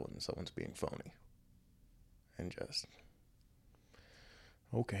to tell when someone's being phony. And just,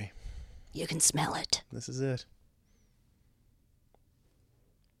 okay. You can smell it. This is it.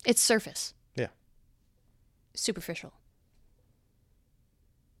 It's surface. Yeah. Superficial.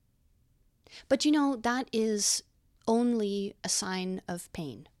 But you know, that is only a sign of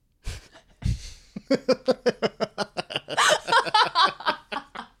pain.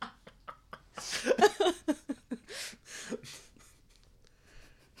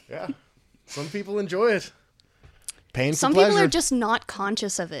 Yeah. Some people enjoy it. Pain Some for pleasure. people are just not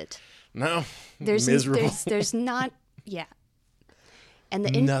conscious of it. No. There's miserable. There's not, yeah.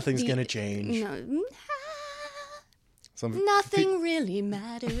 And Nothing's going to change. No, Some nothing really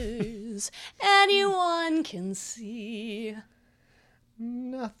matters. Anyone can see.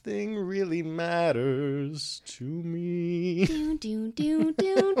 Nothing really matters to me. Do, do, do,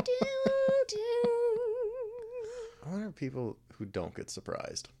 do, do, do. I wonder if people who don't get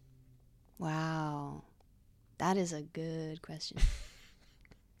surprised. Wow. That is a good question.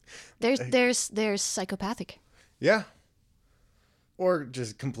 There's psychopathic. Yeah. Or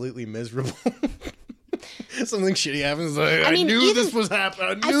just completely miserable. Something shitty happens. Like, I knew this was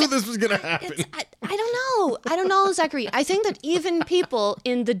happening. I knew this was going to happen. I don't know. I don't know, Zachary. I think that even people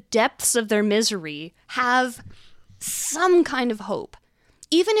in the depths of their misery have some kind of hope.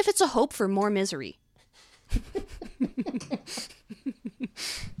 Even if it's a hope for more misery.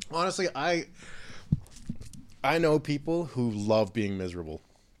 Honestly, I know people who love being miserable.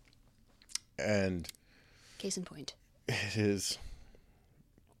 And case in point. It is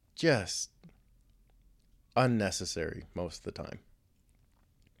just unnecessary most of the time.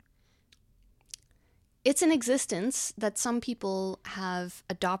 It's an existence that some people have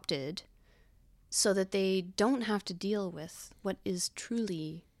adopted so that they don't have to deal with what is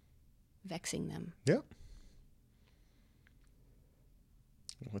truly vexing them. Yeah.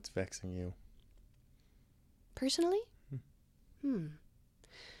 What's vexing you? Personally?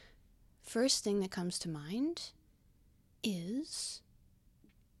 First thing that comes to mind is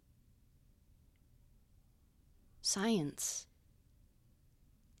science.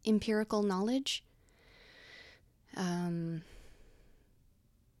 Empirical knowledge.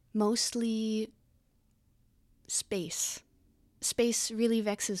 Mostly space. Space really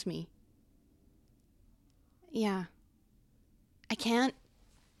vexes me. Yeah. I can't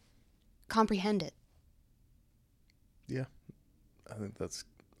comprehend it. Yeah. I think that's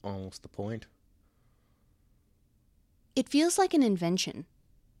almost the point. It feels like an invention.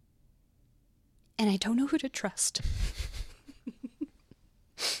 And I don't know who to trust.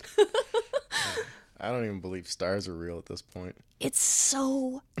 I don't even believe stars are real at this point. It's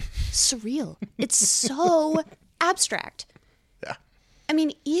so surreal. It's so abstract. Yeah. I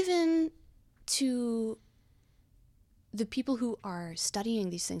mean, even to the people who are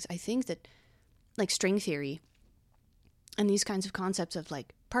studying these things, I think that like string theory and these kinds of concepts of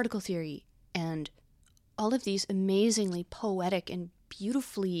like particle theory and all of these amazingly poetic and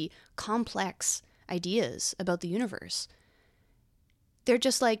beautifully complex ideas about the universe, they're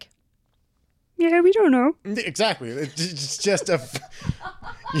just like, yeah, we don't know. Exactly. It's just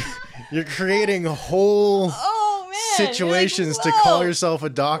you're creating whole situations like, to call yourself a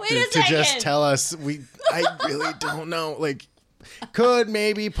doctor Wait a to just second. tell us I really don't know. Like, could,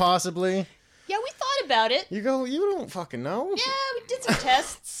 maybe, possibly. Yeah, we thought about it. You go, you don't fucking know. Yeah, we did some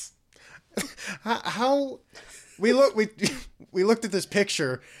tests. How we looked at this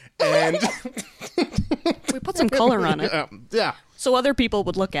picture and We put some color on it yeah. so other people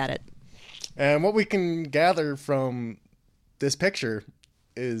would look at it. And what we can gather from this picture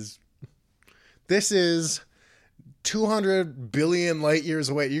is this is 200 billion light years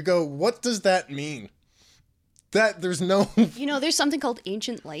away. You go, what does that mean? That there's no... You know, there's something called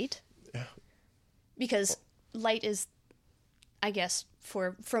ancient light. Because light is, I guess,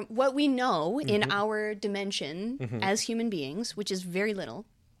 from what we know in our dimension as human beings, which is very little,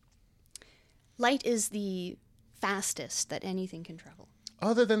 light is the fastest that anything can travel.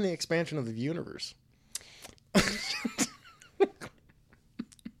 Other than the expansion of the universe.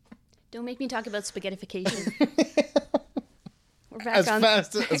 Don't make me talk about spaghettification. We're back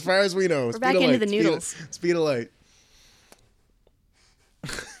As far as we know. We're back into the noodles. Speed of light.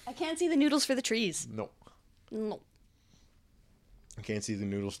 I can't see the noodles for the trees. No. No. I can't see the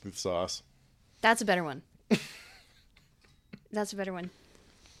noodles through the sauce. That's a better one. That's a better one.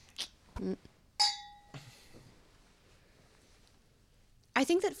 I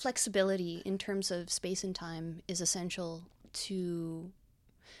think that flexibility in terms of space and time is essential to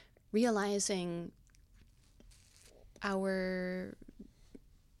realizing our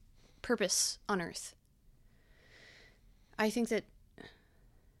purpose on Earth. I think that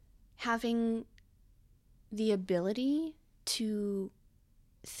having the ability to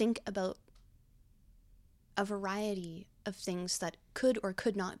think about a variety of things that could or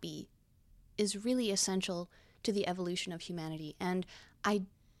could not be is really essential to the evolution of humanity. And I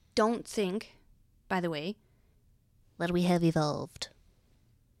don't think, by the way, that we have evolved.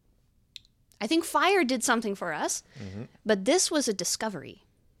 I think fire did something for us, but this was a discovery.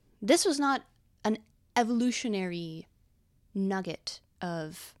 This was not an evolutionary nugget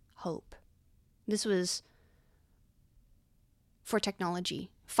of hope. This was for technology.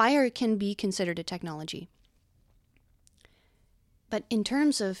 Fire can be considered a technology. But in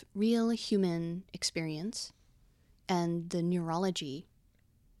terms of real human experience and the neurology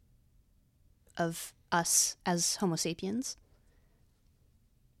of us as Homo sapiens,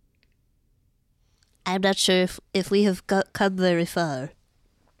 I'm not sure if we have come very far.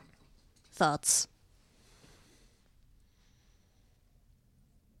 Thoughts?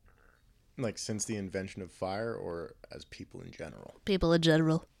 Like since the invention of fire or as people in general? People in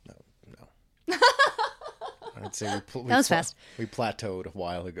general. No. I'd say that was fast. We plateaued a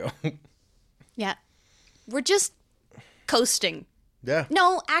while ago. Yeah. We're just coasting. Yeah.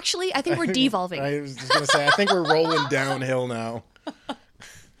 No, actually, I think we're devolving. I was just going to say, I think we're rolling downhill now.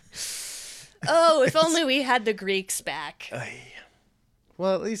 Oh, if only we had the Greeks back.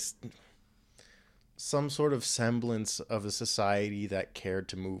 Well, at least some sort of semblance of a society that cared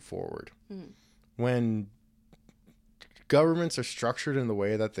to move forward. When governments are structured in the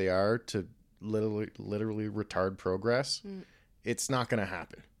way that they are to literally retard progress, it's not going to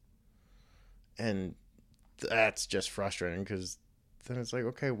happen. And that's just frustrating because then it's like,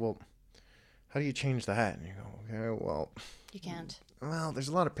 okay, well, how do you change that? And you go, okay, well... You can't. well, there's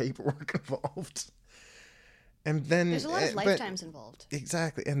a lot of paperwork involved. And then There's a lot of lifetimes involved.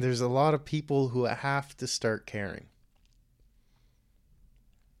 Exactly. And there's a lot of people who have to start caring.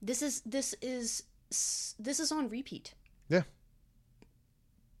 This is on repeat. Yeah.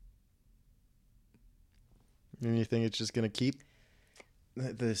 And you think it's just gonna keep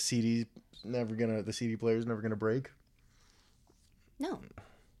the CD player's never gonna break? No.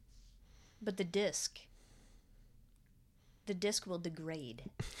 But the disc will degrade.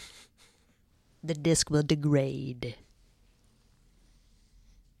 The disc will degrade.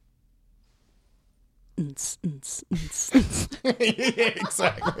 Yeah,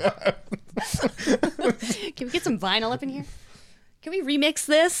 exactly. Can we get some vinyl up in here? Can we remix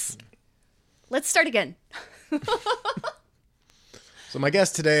this? Let's start again. So my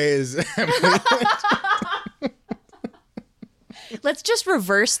guest today is Let's just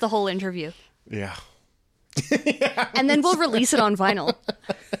reverse the whole interview. Yeah. And then we'll release it on vinyl.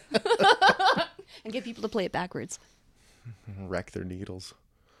 And get people to play it backwards. Wreck their needles.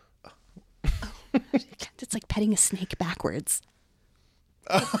 It's like petting a snake backwards.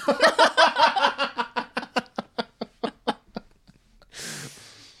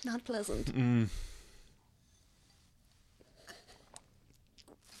 Not pleasant.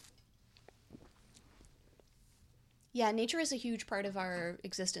 Yeah, nature is a huge part of our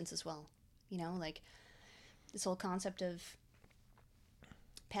existence as well. You know, like this whole concept of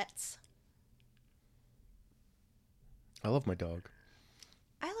pets. I love my dog.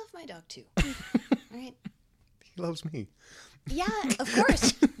 I love my dog too. Right? He loves me. Yeah, of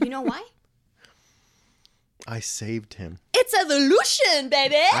course. You know why? I saved him. It's evolution,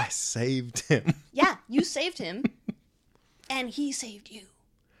 baby. I saved him. Yeah, you saved him. And he saved you.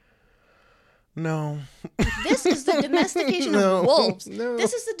 No. This is the domestication of wolves. No.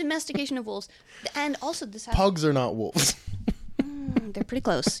 This is the domestication of wolves. And also this has... Pugs are not wolves. They're pretty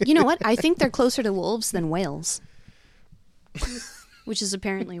close. You know what? I think they're closer to wolves than whales. Which is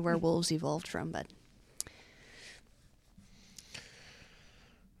apparently where wolves evolved from, but...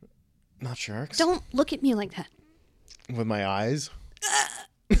 Not sharks. Don't look at me like that. With my eyes.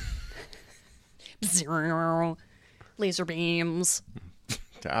 Zero. Laser beams.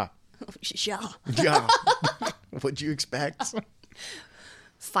 Ah. Yeah. Yeah. What'd you expect?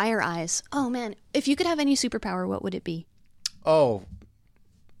 Fire eyes. Oh, man. If you could have any superpower, what would it be? Oh.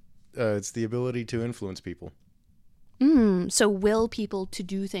 It's the ability to influence people. So will people to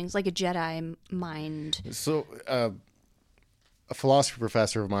do things like a Jedi mind. So, a philosophy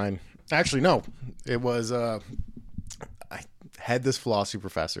professor of mine... Actually, no. It was... I had this philosophy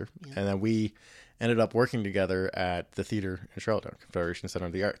professor, and then we ended up working together at the theater in Charlottetown, Confederation Center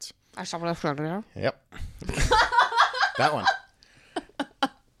of the Arts. Yep. That one.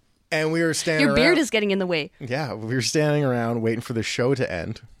 And we were standing Your beard is getting in the way. Yeah, we were standing around waiting for the show to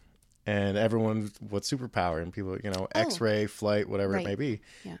end. And everyone, what superpower? And people, X-ray, flight, whatever it may be.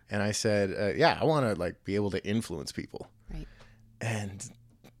 Yeah. And I said, I want to be able to influence people. Right. And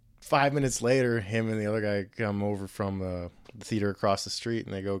 5 minutes later, him and the other guy come over from the theater across the street,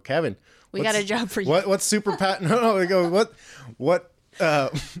 and they go, "Kevin, we got a job for you. What superpower? No, they go, what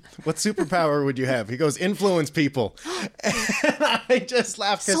superpower would you have?" He goes, "Influence people." And I just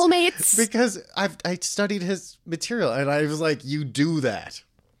laughed. Soulmates. Because I studied his material, and I was like, "You do that.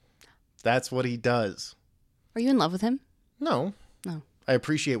 That's what he does." Are you in love with him? No. No. I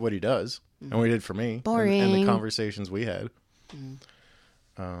appreciate what he does, and what he did for me. Boring. And the conversations we had.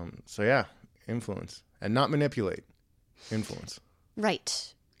 So yeah, influence. And not manipulate. Influence.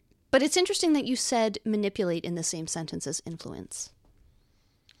 Right. But it's interesting that you said manipulate in the same sentence as influence.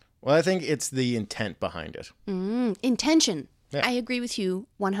 Well, I think it's the intent behind it. Intention. Yeah. I agree with you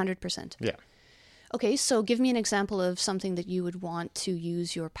 100%. Yeah. Okay, so give me an example of something that you would want to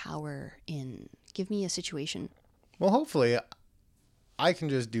use your power in. Give me a situation. Well, hopefully, I can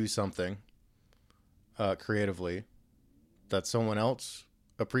just do something creatively that someone else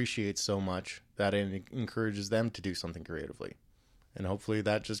appreciates so much that it encourages them to do something creatively. And hopefully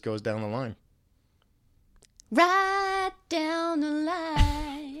that just goes down the line. Right down the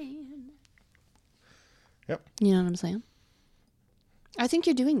line. Yep. You know what I'm saying? I think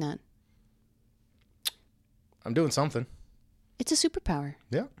you're doing that. I'm doing something. It's a superpower.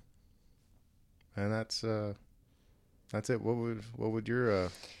 Yeah. And that's it. What would your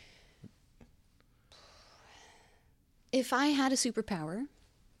If I had a superpower,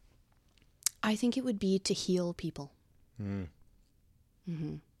 I think it would be to heal people.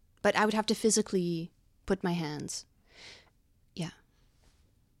 But I would have to physically put my hands. Yeah.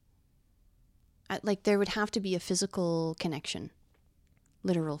 There would have to be a physical connection.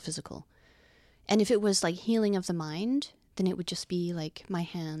 Literal physical. And if it was healing of the mind, then it would just be like my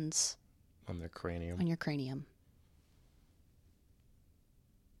hands on their cranium. on your cranium.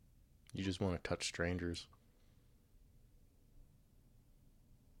 You just want to touch strangers.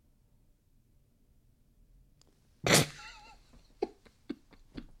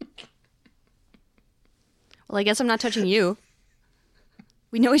 Well, I guess I'm not touching you.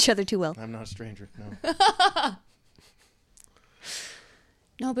 We know each other too well. I'm not a stranger, no.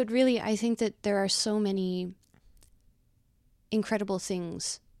 No, but really, I think that there are so many incredible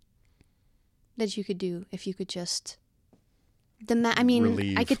things that you could do if you could just...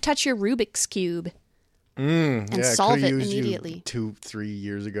 Relieve. I could touch your Rubik's Cube and solve it immediately. 2-3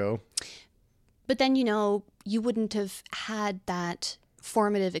 years ago. But then, you wouldn't have had that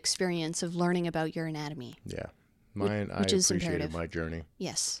formative experience of learning about your anatomy. Yeah. Which I is appreciated imperative. my journey.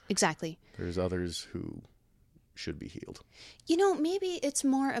 Yes, exactly. There's others who should be healed. Maybe it's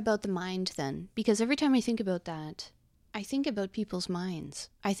more about the mind then, because every time I think about that, I think about people's minds.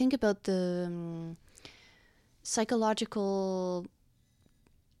 I think about the psychological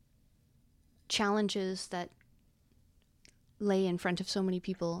challenges that lay in front of so many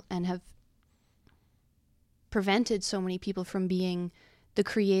people and have prevented so many people from being the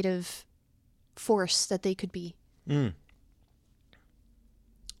creative force that they could be.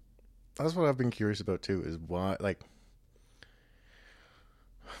 That's what I've been curious about too, is why,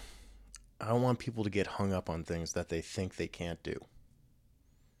 I don't want people to get hung up on things that they think they can't do.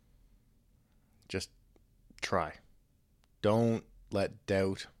 Just try. Don't let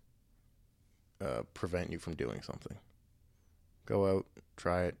doubt prevent you from doing something. Go out,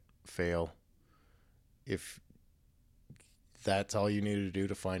 try it, fail. If that's all you needed to do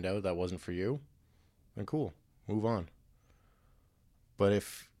to find out that wasn't for you, then cool, move on. But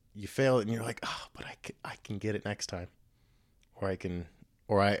if you fail it and you're like, but I can get it next time, or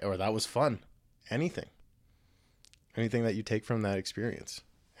that was fun. Anything that you take from that experience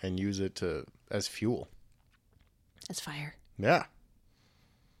and use it as fuel. As fire. Yeah.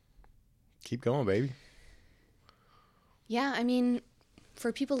 Keep going, baby. Yeah,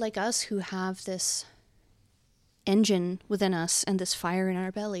 for people like us who have this engine within us and this fire in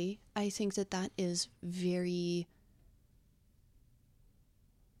our belly, I think that is very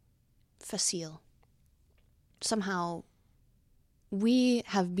facile. Somehow we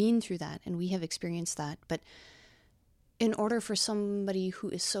have been through that and we have experienced that, but in order for somebody who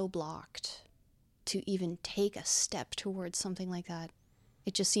is so blocked to even take a step towards something like that,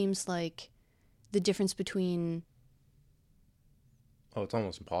 it just seems like the difference between it's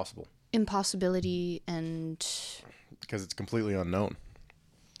almost impossible. Impossibility and... Because it's completely unknown.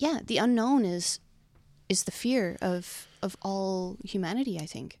 Yeah, the unknown is the fear of all humanity, I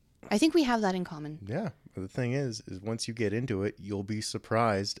think. I think we have that in common. Yeah, but the thing is once you get into it, you'll be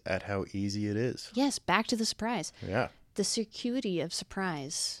surprised at how easy it is. Yes, back to the surprise. Yeah. The circuity of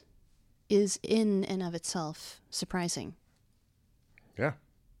surprise is in and of itself surprising. Yeah.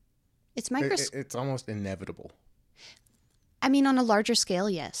 It's It's almost inevitable. On a larger scale,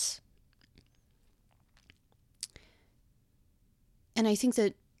 yes. And I think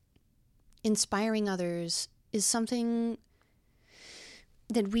that inspiring others is something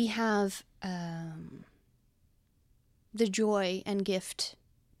that we have the joy and gift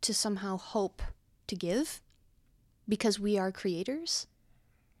to somehow hope to give, because we are creators.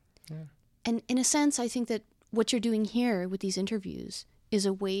 Yeah. And in a sense, I think that what you're doing here with these interviews is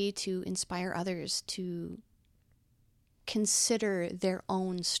a way to inspire others to consider their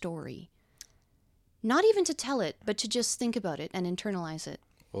own story. Not even to tell it, but to just think about it and internalize it.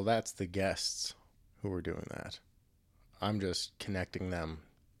 Well, that's the guests who are doing that. I'm just connecting them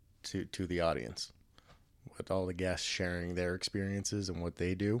to the audience, with all the guests sharing their experiences and what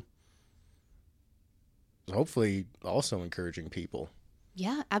they do. Hopefully also encouraging people.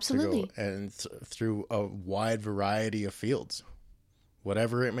 Yeah, absolutely. To go and through a wide variety of fields,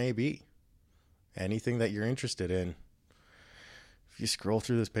 whatever it may be. Anything that you're interested in. If you scroll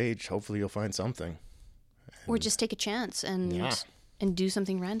through this page, hopefully you'll find something. Or just take a chance and do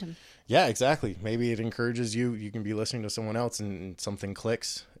something random. Yeah, exactly. Maybe it encourages you. You can be listening to someone else and something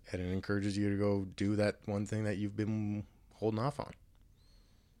clicks, and it encourages you to go do that one thing that you've been holding off on.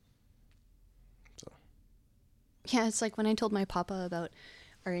 So. Yeah, it's like when I told my papa about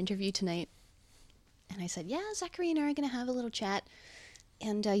our interview tonight, and I said, yeah, Zachary and I are going to have a little chat,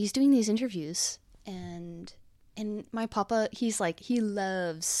 and he's doing these interviews, and my papa, he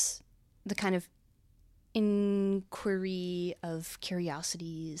loves the kind of inquiry of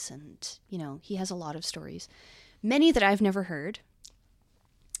curiosities, and he has a lot of stories, many that I've never heard.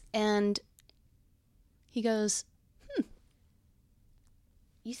 And he goes,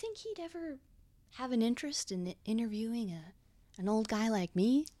 you think he'd ever have an interest in interviewing an old guy like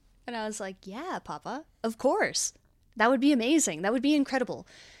me? And I was like, yeah, Papa, of course. That would be amazing. That would be incredible.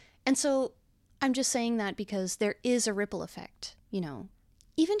 And so I'm just saying that because there is a ripple effect, you know,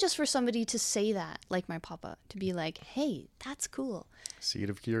 even just for somebody to say that, like my papa, to be like, hey, that's cool. Seed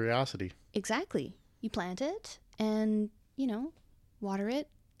of curiosity. Exactly. You plant it and, you know, water it,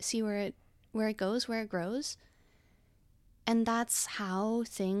 see where it goes, where it grows. And that's how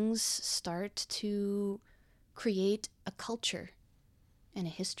things start to create a culture and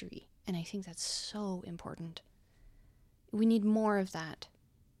a history. And I think that's so important. We need more of that.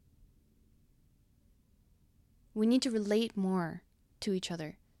 We need to relate more to each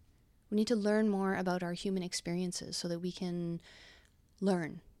other. We need to learn more about our human experiences so that we can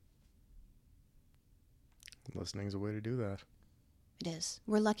learn. Listening is a way to do that. It is.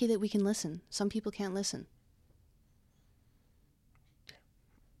 We're lucky that we can listen. Some people can't listen.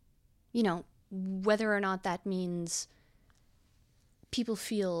 You know, whether or not that means people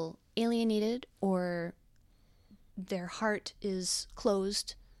feel alienated or their heart is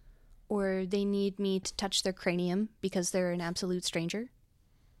closed or they need me to touch their cranium because they're an absolute stranger.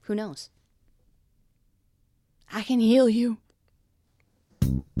 Who knows? I can heal you.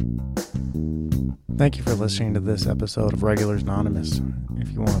 Thank you for listening to this episode of Regulars Anonymous.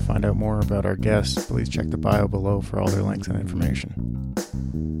 If you want to find out more about our guests, please check the bio below for all their links and information.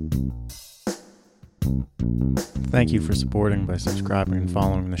 Thank you for supporting by subscribing and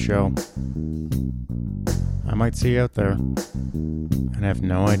following the show. I might see you out there, and I have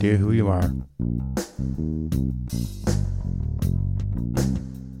no idea who you are.